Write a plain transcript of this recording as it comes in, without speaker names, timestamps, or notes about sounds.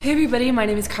Hey everybody, my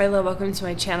name is Kyla. Welcome to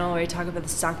my channel where I talk about the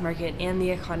stock market and the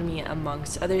economy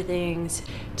amongst other things.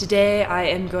 Today I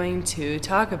am going to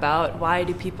talk about why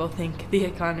do people think the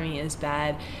economy is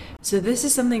bad. So this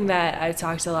is something that I've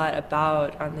talked a lot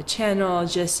about on the channel,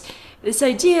 just this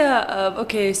idea of,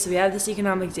 okay, so we have this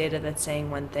economic data that's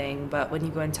saying one thing, but when you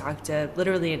go and talk to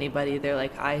literally anybody, they're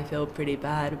like, I feel pretty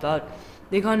bad about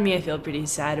the economy, I feel pretty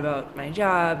sad about my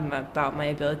job, about my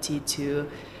ability to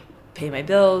pay my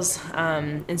bills.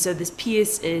 And so this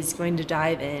piece is going to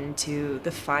dive into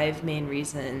the 5 main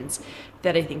reasons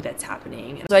that I think that's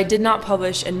happening. So I did not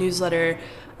publish a newsletter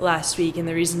last week, and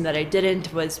the reason that I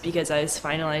didn't was because I was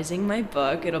finalizing my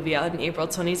book. It'll be out in April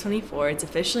 2024. It's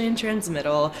officially in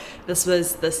transmittal. This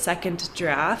was the second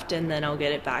draft, and then I'll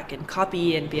get it back in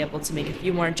copy and be able to make a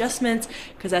few more adjustments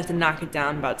because I have to knock it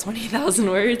down about 20,000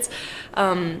 words.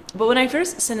 But when I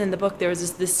first sent in the book, there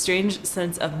was this strange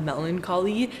sense of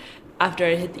melancholy after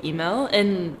I hit the email,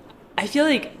 and I feel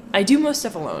like I do most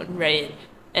stuff alone, right?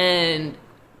 And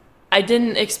I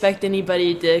didn't expect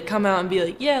anybody to come out and be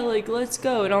like, yeah, like, let's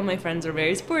go. And all my friends were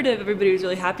very supportive. Everybody was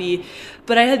really happy.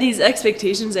 But I had these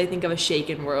expectations, I think, of a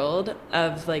shaken world,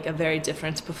 of like a very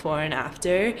different before and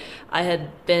after. I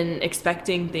had been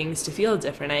expecting things to feel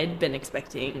different. I had been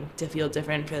expecting to feel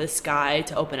different, for the sky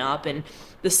to open up and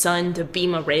the sun to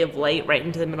beam a ray of light right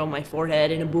into the middle of my forehead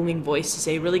and a booming voice to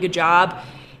say, really good job.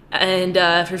 And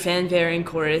for fanfare and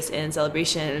chorus and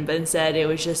celebration, but instead it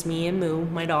was just me and Moo,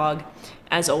 my dog,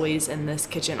 as always, in this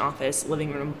kitchen, office,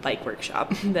 living room, bike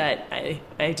workshop that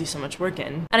I do so much work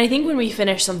in. And I think when we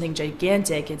finish something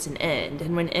gigantic, it's an end,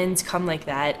 and when ends come like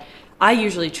that, I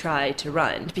usually try to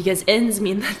run, because ends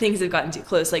mean that things have gotten too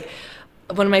close. Like,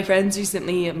 one of my friends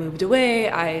recently moved away.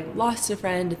 I lost a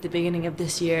friend at the beginning of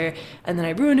this year, and then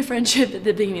I ruined a friendship at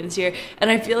the beginning of this year. And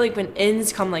I feel like when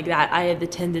ends come like that, I have the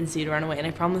tendency to run away. And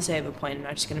I promise I have a point. I'm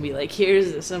not just going to be like,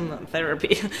 here's some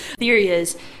therapy. Theory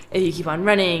is, if you keep on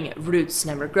running, roots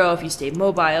never grow. If you stay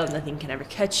mobile, nothing can ever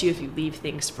catch you. If you leave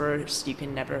things first, you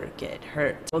can never get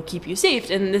hurt. It'll keep you safe.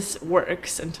 And this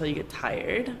works until you get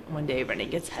tired. One day running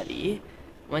gets heavy.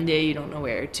 One day you don't know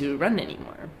where to run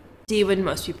anymore. When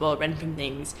most people run from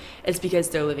things, it's because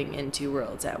they're living in 2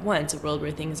 worlds at once: a world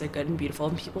where things are good and beautiful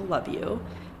and people love you,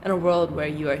 and a world where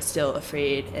you are still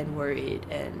afraid and worried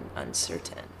and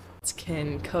uncertain.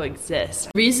 Can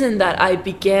coexist. The reason that I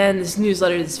began this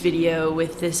newsletter, this video,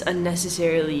 with this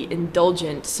unnecessarily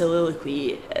indulgent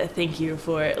soliloquy, thank you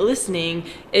for listening,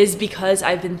 is because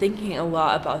I've been thinking a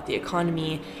lot about the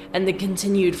economy and the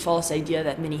continued false idea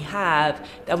that many have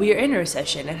that we are in a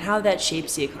recession, and how that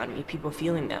shapes the economy, people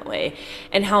feeling that way,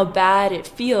 and how bad it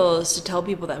feels to tell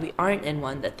people that we aren't in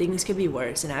one, that things could be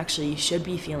worse, and actually you should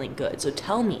be feeling good. So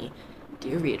tell me,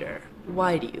 dear reader,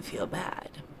 why do you feel bad?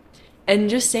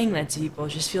 And just saying that to people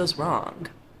just feels wrong.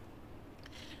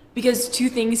 Because 2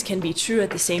 things can be true at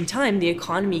the same time. The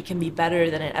economy can be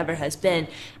better than it ever has been,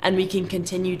 and we can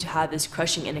continue to have this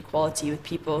crushing inequality with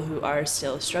people who are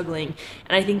still struggling.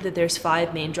 And I think that there's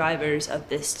 5 main drivers of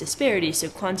this disparity. So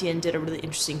Quantian did a really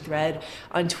interesting thread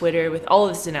on Twitter with all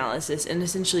of this analysis, and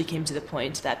essentially came to the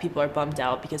point that people are bummed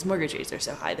out because mortgage rates are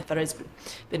so high. The Fed has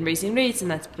been raising rates,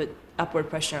 and that's put upward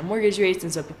pressure on mortgage rates,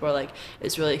 and so people are like,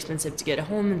 it's really expensive to get a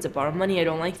home and to borrow money, I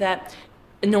don't like that.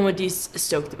 And nobody's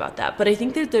stoked about that. But I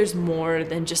think that there's more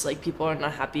than just like people are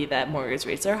not happy that mortgage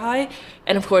rates are high.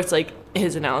 And of course, like,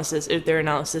 his analysis, their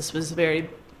analysis was very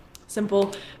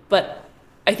simple. But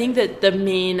I think that the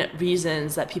main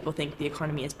reasons that people think the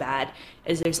economy is bad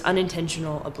is there's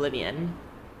unintentional oblivion,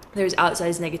 there's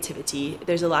outsized negativity,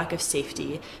 there's a lack of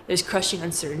safety, there's crushing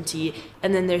uncertainty,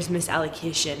 and then there's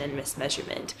misallocation and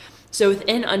mismeasurement. So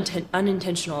within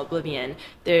unintentional oblivion,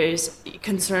 there's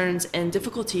concerns and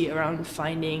difficulty around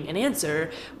finding an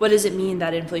answer. What does it mean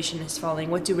that inflation is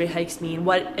falling? What do rate hikes mean?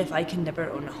 What if I can never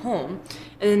own a home?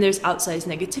 And then there's outsized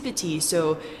negativity,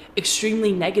 so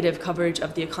extremely negative coverage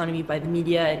of the economy by the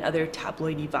media and other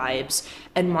tabloidy vibes,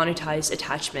 and monetized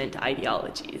attachment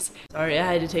ideologies. Sorry,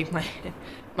 I had to take my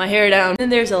hair down. Then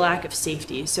there's a lack of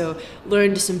safety, so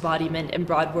learned disembodiment and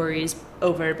broad worries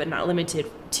over but not limited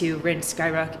to rent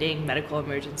skyrocketing, medical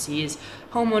emergencies,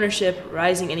 home ownership,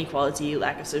 rising inequality,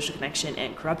 lack of social connection,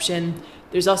 and corruption.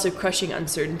 There's also crushing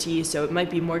uncertainty, so it might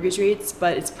be mortgage rates,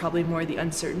 but it's probably more the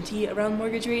uncertainty around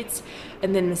mortgage rates,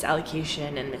 and then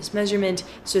misallocation and mismeasurement,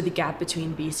 so the gap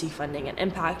between VC funding and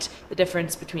impact, the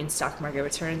difference between stock market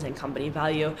returns and company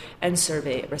value, and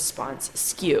survey response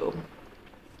skew.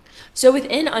 So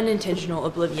within unintentional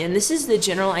oblivion, this is the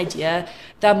general idea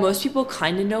that most people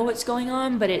kind of know what's going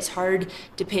on, but it's hard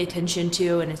to pay attention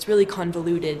to, and it's really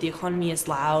convoluted. The economy is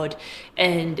loud,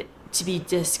 and to be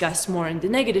discussed more in the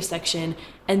negative section,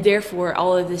 and therefore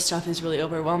all of this stuff is really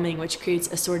overwhelming, which creates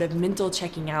a sort of mental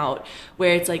checking out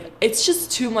where it's like it's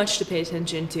just too much to pay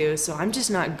attention to, so I'm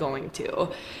just not going to.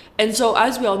 And so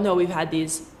as we all know, we've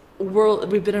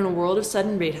been in a world of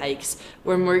sudden rate hikes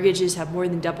where mortgages have more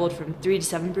than doubled from 3 to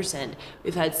 7%.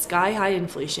 We've had sky high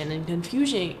inflation and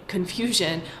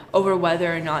confusion over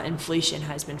whether or not inflation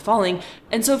has been falling.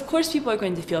 And so of course people are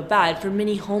going to feel bad. For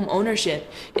many, home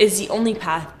ownership is the only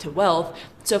path to wealth.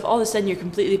 So if all of a sudden you're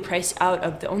completely priced out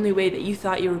of the only way that you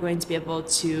thought you were going to be able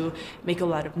to make a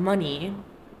lot of money,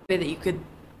 the way that you could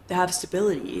have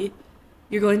stability,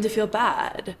 you're going to feel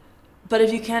bad. But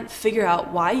if you can't figure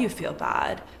out why you feel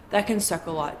bad, that can suck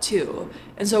a lot too.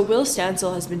 And so Will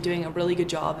Stansel has been doing a really good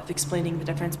job of explaining the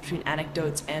difference between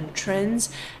anecdotes and trends.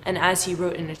 And as he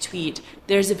wrote in a tweet,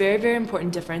 there's a very, very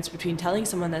important difference between telling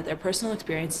someone that their personal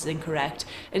experience is incorrect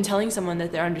and telling someone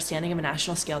that their understanding of a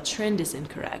national scale trend is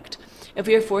incorrect. If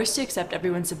we are forced to accept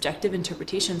everyone's subjective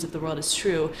interpretations of the world as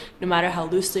true, no matter how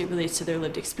loosely it relates to their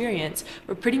lived experience,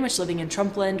 we're pretty much living in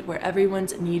Trumpland, where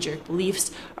everyone's knee-jerk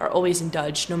beliefs are always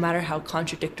indulged, no matter how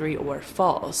contradictory or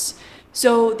false.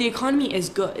 So the economy is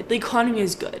good. The economy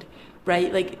is good,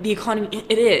 right? Like the economy,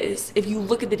 it is, if you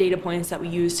look at the data points that we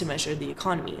use to measure the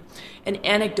economy. And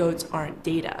anecdotes aren't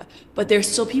data, but there's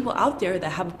still people out there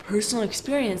that have a personal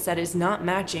experience that is not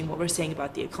matching what we're saying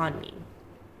about the economy.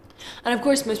 And of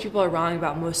course, most people are wrong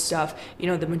about most stuff. You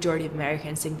know, the majority of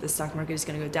Americans think the stock market is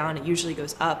going to go down. It usually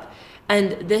goes up.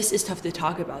 And this is tough to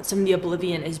talk about. Some of the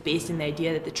oblivion is based in the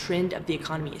idea that the trend of the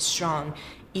economy is strong,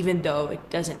 even though it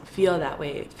doesn't feel that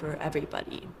way for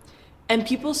everybody. And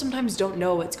people sometimes don't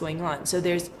know what's going on. So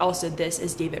there's also this,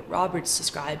 as David Roberts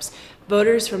describes,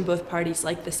 voters from both parties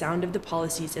like the sound of the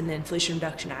policies in the Inflation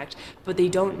Reduction Act, but they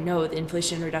don't know the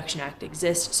Inflation Reduction Act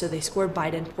exists, so they score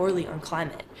Biden poorly on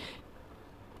climate.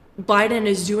 Biden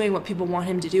is doing what people want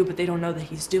him to do, but they don't know that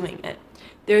he's doing it.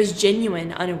 There's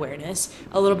genuine unawareness,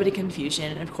 a little bit of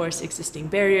confusion, and of course existing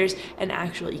barriers and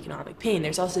actual economic pain.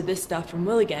 There's also this stuff from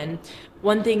Will again.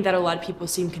 One thing that a lot of people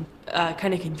seem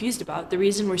kind of confused about, the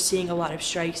reason we're seeing a lot of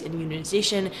strikes and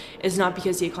unionization is not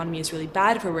because the economy is really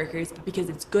bad for workers, but because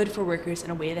it's good for workers in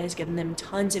a way that has given them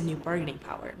tons of new bargaining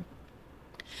power.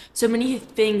 So many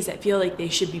things that feel like they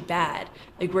should be bad,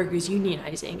 like workers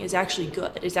unionizing, is actually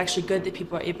good. It's actually good that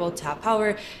people are able to have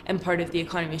power, and part of the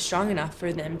economy is strong enough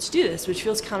for them to do this, which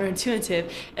feels counterintuitive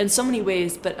in so many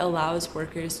ways, but allows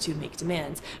workers to make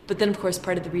demands. But then, of course,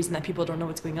 part of the reason that people don't know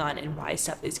what's going on and why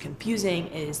stuff is confusing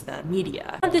is the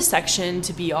media. I want this section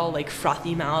to be all like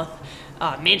frothy mouth,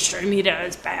 mainstream media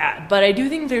is bad, but I do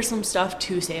think there's some stuff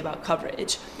to say about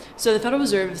coverage. So the Federal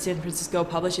Reserve of San Francisco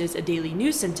publishes a daily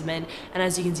news sentiment, and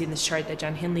as you can see in this chart that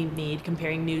John Henley made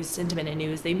comparing news sentiment and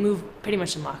news, they move pretty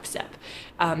much in lockstep.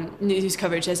 News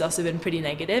coverage has also been pretty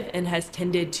negative and has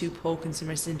tended to pull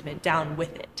consumer sentiment down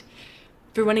with it.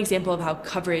 For one example of how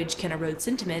coverage can erode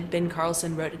sentiment, Ben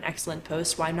Carlson wrote an excellent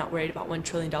post, Why I'm Not Worried About $1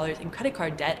 trillion in Credit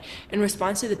Card Debt, in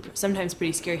response to the sometimes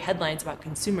pretty scary headlines about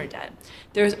consumer debt.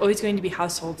 There is always going to be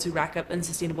households who rack up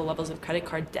unsustainable levels of credit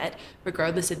card debt,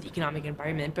 regardless of the economic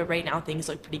environment, but right now things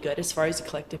look pretty good as far as the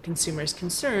collective consumer is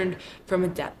concerned from a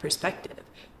debt perspective.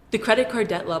 The credit card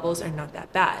debt levels are not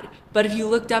that bad, but if you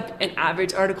looked up an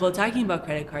average article talking about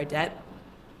credit card debt,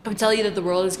 I would tell you that the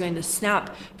world is going to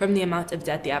snap from the amount of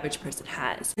debt the average person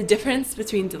has. The difference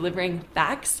between delivering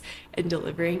facts and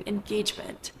delivering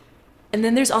engagement. And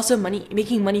then there's also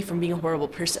making money from being a horrible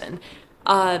person.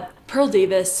 Pearl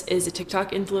Davis is a TikTok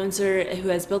influencer who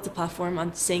has built a platform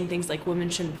on saying things like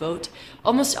women shouldn't vote.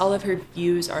 Almost all of her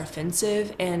views are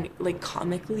offensive and like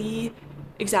comically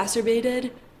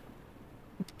exacerbated.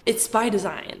 It's by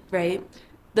design, right?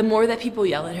 The more that people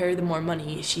yell at her, the more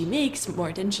money she makes, the more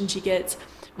attention she gets.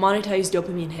 Monetized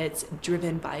dopamine hits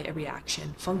driven by a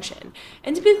reaction function.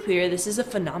 And to be clear, this is a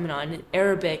phenomenon. In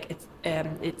Arabic,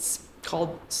 it's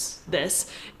called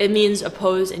this. It means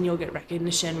oppose and you'll get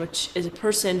recognition, which is a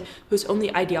person whose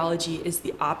only ideology is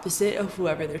the opposite of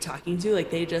whoever they're talking to.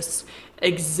 Like they just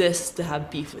exist to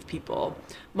have beef with people.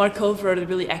 Markov wrote a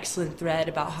really excellent thread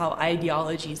about how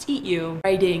ideologies eat you,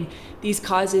 writing, these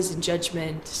causes and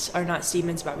judgments are not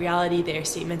statements about reality, they are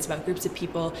statements about groups of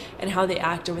people and how they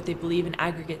act or what they believe in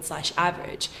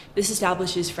aggregate/average. This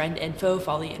establishes friend and foe,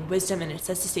 folly and wisdom, and it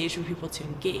sets the stage for people to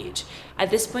engage.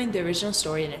 At this point, the original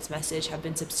story and its message have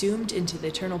been subsumed into the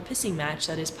eternal pissing match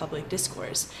that is public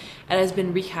discourse. It has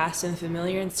been recast in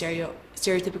familiar and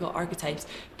stereotypical archetypes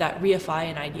that reify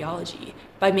an ideology.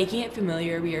 By making it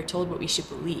familiar, we are told what we should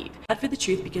believe. Not for the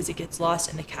truth because it gets lost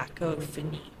in the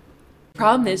cacophony. The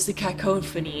problem is the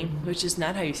cacophony, which is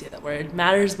not how you say that word,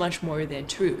 matters much more than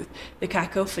truth. The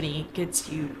cacophony gets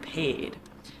you paid.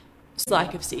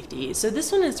 lack of safety. So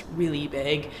this one is really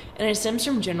big, and it stems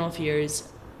from general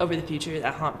fears over the future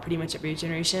that haunt pretty much every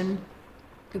generation.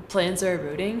 If plans are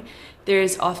eroding, there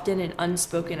is often an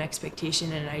unspoken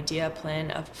expectation and idea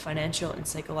plan of financial and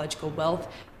psychological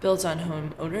wealth built on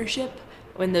home ownership.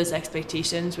 When those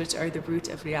expectations, which are the root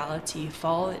of reality,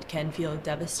 fall, it can feel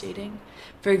devastating.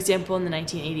 For example, in the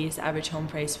 1980s, the average home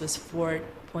price was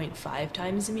 4.5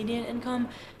 times the median income.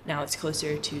 Now it's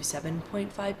closer to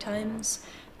 7.5 times.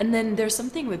 And then there's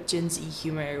something with Gen Z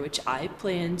humor, which I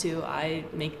play into. I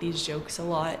make these jokes a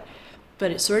lot, but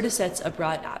it sort of sets a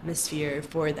broad atmosphere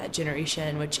for that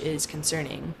generation, which is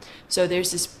concerning. So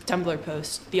there's this Tumblr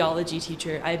post, theology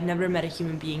teacher, I've never met a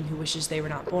human being who wishes they were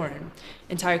not born.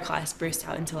 Entire class burst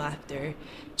out into laughter.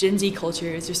 Gen Z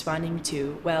culture is responding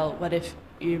to, well, what if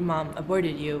your mom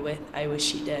aborted you with, I wish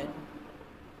she did.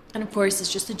 And of course,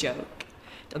 it's just a joke.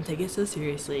 Don't take it so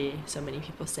seriously, so many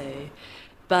people say.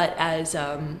 But as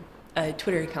a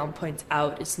Twitter account points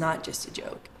out, it's not just a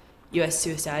joke. U.S.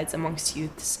 suicides amongst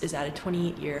youths is at a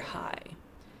 20-year high.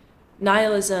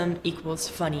 Nihilism equals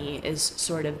funny is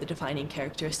sort of the defining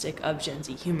characteristic of Gen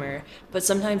Z humor, but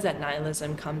sometimes that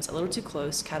nihilism comes a little too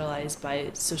close, catalyzed by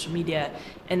social media,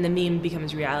 and the meme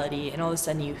becomes reality, and all of a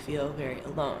sudden you feel very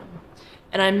alone.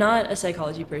 And I'm not a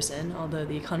psychology person, although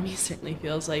the economy certainly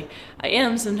feels like I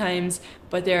am sometimes,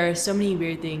 but there are so many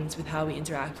weird things with how we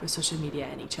interact with social media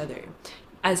and each other.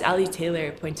 As Ali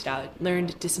Taylor pointed out,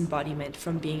 learned disembodiment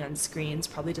from being on screens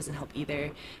probably doesn't help either.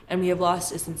 And we have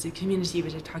lost a sense of community,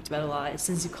 which I talked about a lot, a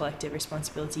sense of collective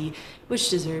responsibility,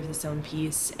 which deserves its own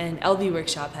piece. And LV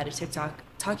Workshop had a TikTok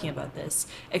talking about this,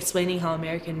 explaining how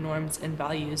American norms and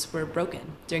values were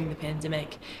broken during the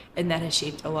pandemic, and that has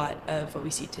shaped a lot of what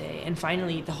we see today. And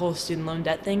finally, the whole student loan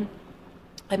debt thing.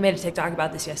 I made a TikTok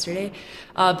about this yesterday,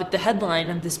 but the headline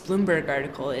of this Bloomberg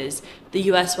article is, the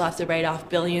U.S. will have to write off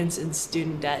billions in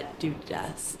student debt due to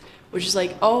deaths, which is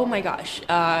like, oh my gosh.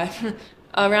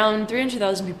 Around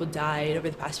 300,000 people died over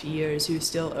the past few years who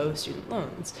still owe student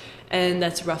loans, and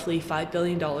that's roughly $5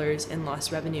 billion in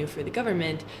lost revenue for the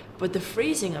government. But the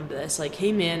phrasing of this, like,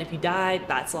 hey man, if you died,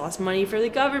 that's lost money for the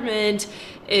government,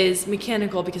 is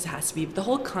mechanical because it has to be. But the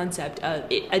whole concept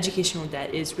of educational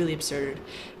debt is really absurd.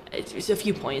 It's a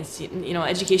few points. You know,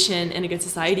 education in a good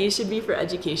society should be for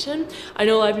education. I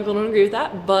know a lot of people don't agree with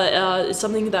that, but it's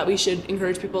something that we should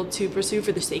encourage people to pursue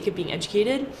for the sake of being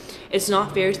educated. It's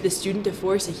not fair to the student to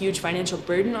force a huge financial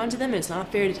burden onto them. It's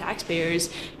not fair to taxpayers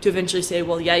to eventually say,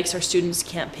 well, yikes, our students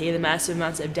can't pay the massive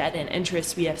amounts of debt and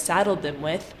interest we have saddled them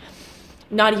with.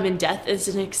 Not even death is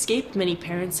an escape. Many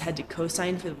parents had to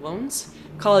co-sign for the loans.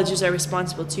 Colleges are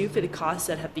responsible too for the costs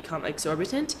that have become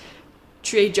exorbitant.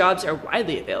 Trade jobs are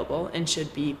widely available and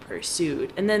should be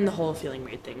pursued. And then the whole feeling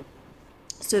weird thing.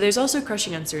 So there's also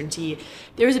crushing uncertainty.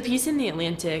 There was a piece in The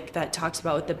Atlantic that talks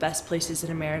about what the best places in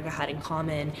America had in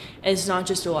common, and it's not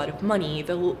just a lot of money.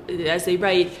 As they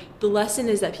write, the lesson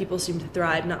is that people seem to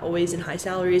thrive not always in high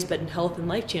salaries, but in health and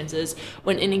life chances,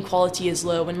 when inequality is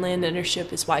low, when land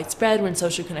ownership is widespread, when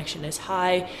social connection is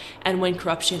high, and when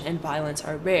corruption and violence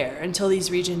are rare. Until these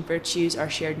region virtues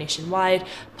are shared nationwide,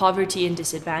 poverty and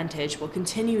disadvantage will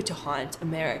continue to haunt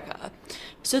America.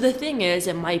 So the thing is,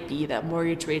 it might be that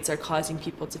mortgage rates are causing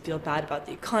people to feel bad about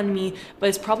the economy, but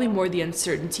it's probably more the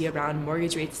uncertainty around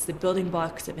mortgage rates, the building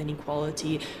blocks of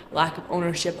inequality, lack of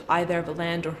ownership either of a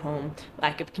land or home,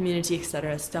 lack of community,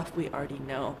 etc., stuff we already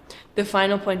know. The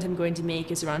final point I'm going to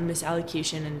make is around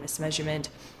misallocation and mismeasurement.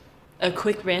 A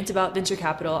quick rant about venture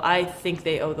capital. I think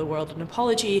they owe the world an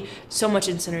apology. So much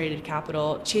incinerated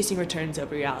capital, chasing returns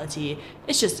over reality.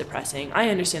 It's just depressing. I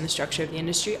understand the structure of the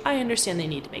industry. I understand they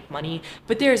need to make money,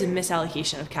 but there is a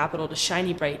misallocation of capital to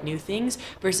shiny, bright new things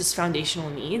versus foundational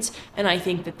needs. And I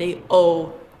think that they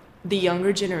owe the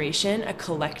younger generation a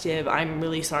collective, I'm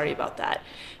really sorry about that.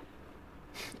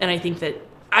 And I think that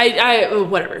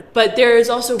whatever. But there is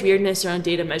also weirdness around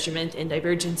data measurement and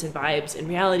divergence in vibes and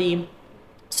reality.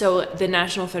 So the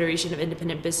National Federation of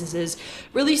Independent Businesses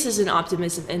releases an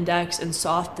optimism index, and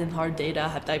soft and hard data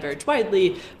have diverged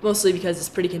widely, mostly because it's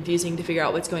pretty confusing to figure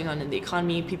out what's going on in the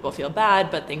economy. People feel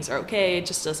bad, but things are okay. It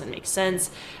just doesn't make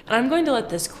sense. And I'm going to let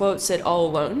this quote sit all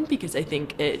alone because I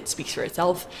think it speaks for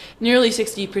itself. Nearly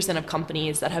 60% of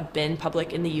companies that have been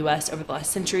public in the US over the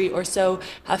last century or so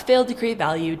have failed to create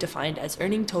value defined as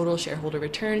earning total shareholder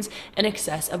returns in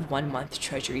excess of 1 month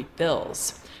treasury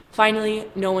bills. Finally,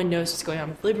 no one knows what's going on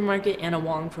with the labor market. Anna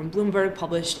Wong from Bloomberg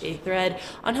published a thread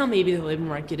on how maybe the labor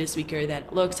market is weaker than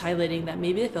it looks, highlighting that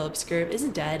maybe the Phillips curve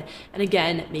isn't dead, and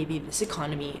again, maybe this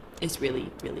economy is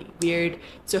really, really weird.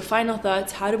 So final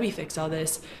thoughts, how do we fix all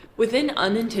this? Within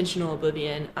unintentional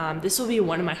oblivion, this will be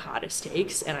one of my hottest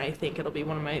takes, and I think it'll be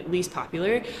one of my least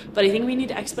popular, but I think we need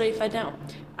to expedite FedNow.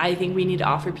 I think we need to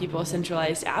offer people a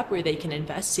centralized app where they can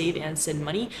invest, save, and send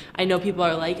money. I know people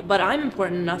are like, but I'm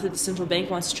important enough that the central bank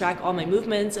wants to track all my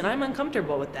movements, and I'm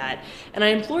uncomfortable with that. And I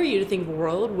implore you to think of a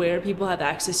world where people have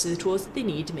access to the tools that they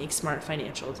need to make smart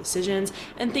financial decisions,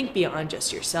 and think beyond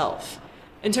just yourself.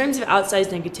 In terms of outsized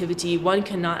negativity, one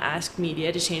cannot ask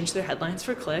media to change their headlines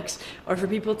for clicks or for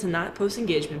people to not post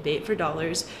engagement bait for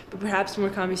dollars, but perhaps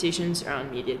more conversations around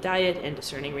media diet and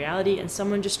discerning reality and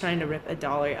someone just trying to rip a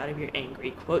dollar out of your angry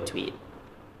quote tweet.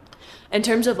 In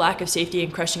terms of lack of safety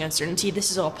and crushing uncertainty,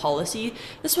 this is all policy.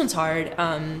 This one's hard,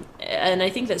 and I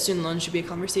think that student loans should be a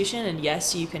conversation, and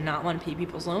yes, you cannot want to pay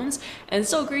people's loans, and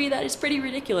still agree that it's pretty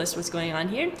ridiculous what's going on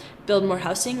here. Build more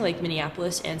housing like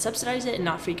Minneapolis and subsidize it and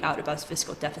not freak out about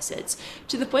fiscal deficits.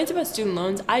 To the point about student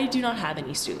loans, I do not have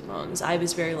any student loans. I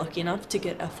was very lucky enough to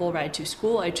get a full ride to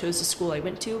school. I chose the school I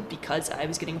went to because I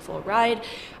was getting a full ride.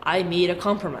 I made a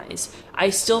compromise.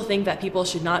 I still think that people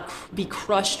should not be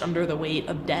crushed under the weight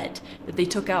of debt that they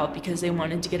took out because they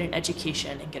wanted to get an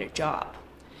education and get a job.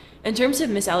 In terms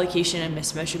of misallocation and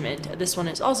mismeasurement, this one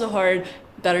is also hard.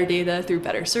 Better data through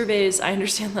better surveys. I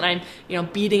understand that I'm,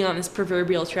 beating on this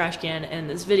proverbial trash can in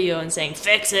this video and saying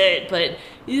fix it, but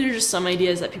these are just some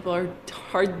ideas that people are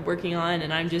hard working on,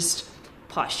 and I'm just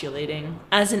postulating.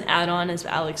 As an add-on, as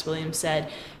Alex Williams said,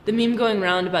 the meme going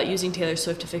around about using Taylor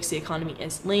Swift to fix the economy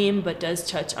is lame, but does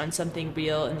touch on something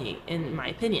real in my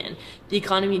opinion. The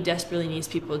economy desperately needs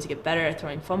people to get better at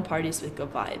throwing fun parties with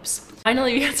good vibes.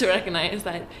 Finally, we have to recognize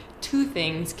that two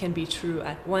things can be true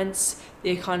at once. The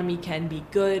economy can be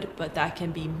good, but that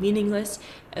can be meaningless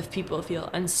if people feel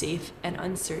unsafe and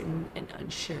uncertain and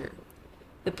unsure.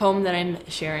 The poem that I'm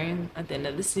sharing at the end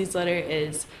of this newsletter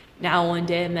is, "Now one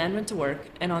day a man went to work,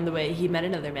 and on the way he met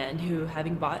another man who,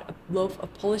 having bought a loaf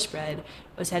of Polish bread,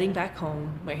 was heading back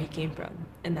home where he came from."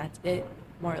 And that's it,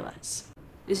 more or less.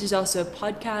 This is also a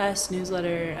podcast,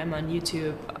 newsletter. I'm on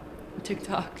YouTube,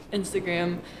 TikTok,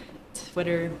 Instagram,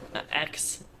 Twitter,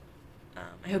 X.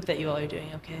 I hope that you all are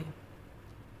doing okay.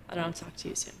 I don't talk to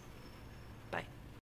you soon.